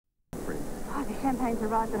the champagne's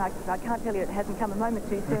arrived, and I can't tell you it hasn't come a moment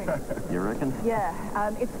too soon. You reckon?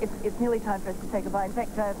 Yeah, it's nearly time for us to say goodbye. In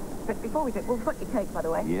fact, but before we do, we've got your cake, by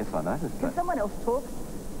the way. Yes, I noticed Can that. someone else talk?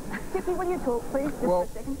 Tippy, will you talk, please, just for a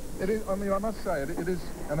second? It is, I mean, I must say, it is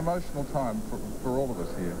an emotional time for all of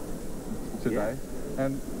us here today. Yeah.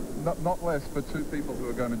 And not less for two people who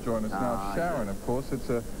are going to join us now. Sharon, of course. It's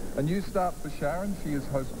a new start for Sharon. She is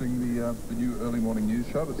hosting the new early morning news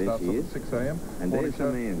show that starts up at 6 a.m. And there's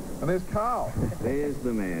the man. And there's Carl. There's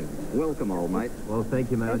the man. Welcome, old mate. Well,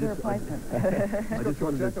 thank you, mate. There's a replacement. I just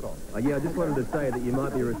wanted to say that you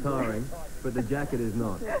might be retiring, but the jacket is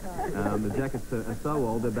not. The jackets are so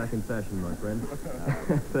old, they're back in fashion, my friend.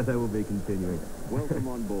 So they will be continuing. Welcome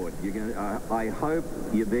on board. You're going I hope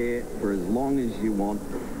you're there for as long as you want,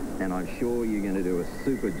 and I'm sure you're going to do a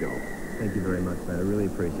super job. Thank you very much, mate. I really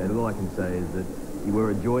appreciate it. All I can say is that you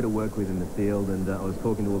were a joy to work with in the field, and I was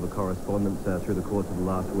talking to all the correspondents through the course of the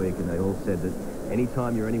last week, and they all said that any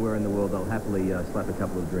time you're anywhere in the world, they'll happily slap a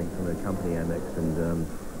couple of drinks on their company Amex, and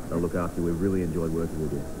they'll look after you. We've really enjoyed working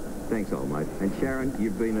with you. Thanks, old mate. And Sharon,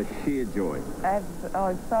 you've been a sheer joy.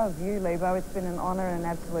 So have you, Lebo. It's been an honour and an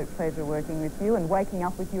absolute pleasure working with you and waking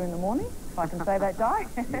up with you in the morning, if I can say that, Di.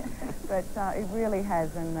 But it really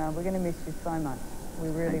has, and we're going to miss you so much. We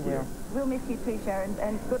really will. We'll miss you too, Sharon,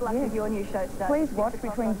 and good luck with your new show start. Please watch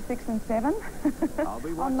between 6 and 7 I'll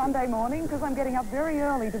be watching. on Monday morning, because I'm getting up very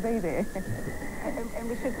early to be there. And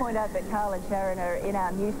we should point out that Carl and Sharon are in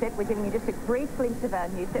our new set. We're giving you just a brief glimpse of our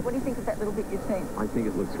new set. What do you think of that little bit you've seen? I think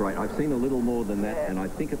it looks great. I've seen a little more than that, and I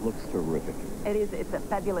think it looks terrific. It is. It's a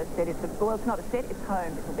fabulous set. Well, it's not a set, it's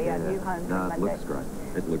home. It'll be our new home No, Monday. it looks great.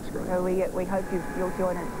 It looks great. So we hope you'll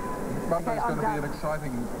join us. Monday's going to be an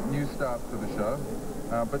exciting new start to the show.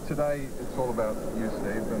 But today, it's all about you,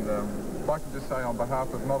 Steve. And if I can just say on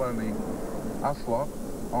behalf of not only us lot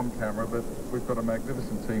on camera, but we've got a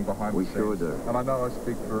magnificent team behind the scenes. We sure do. And I know I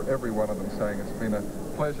speak for every one of them saying it's been a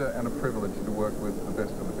pleasure and a privilege to work with the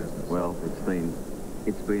best of the business. Well,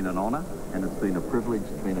 it's been an honour, and it's been a privilege.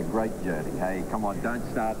 It's been a great journey. Hey, come on, don't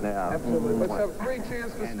start now. Absolutely. Let's have 3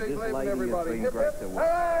 cheers for Steve Liebmann, everybody. Hip, hip,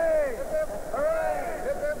 hooray! Hip, hip, hooray!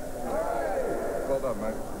 Hip, hip, hooray! Well done,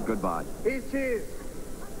 mate. Goodbye. Here's cheers.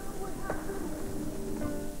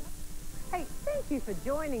 Hey, thank you for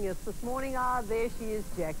joining us this morning. There she is,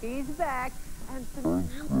 Jackie's back.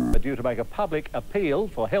 And Due to make a public appeal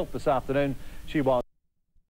for help this afternoon, she was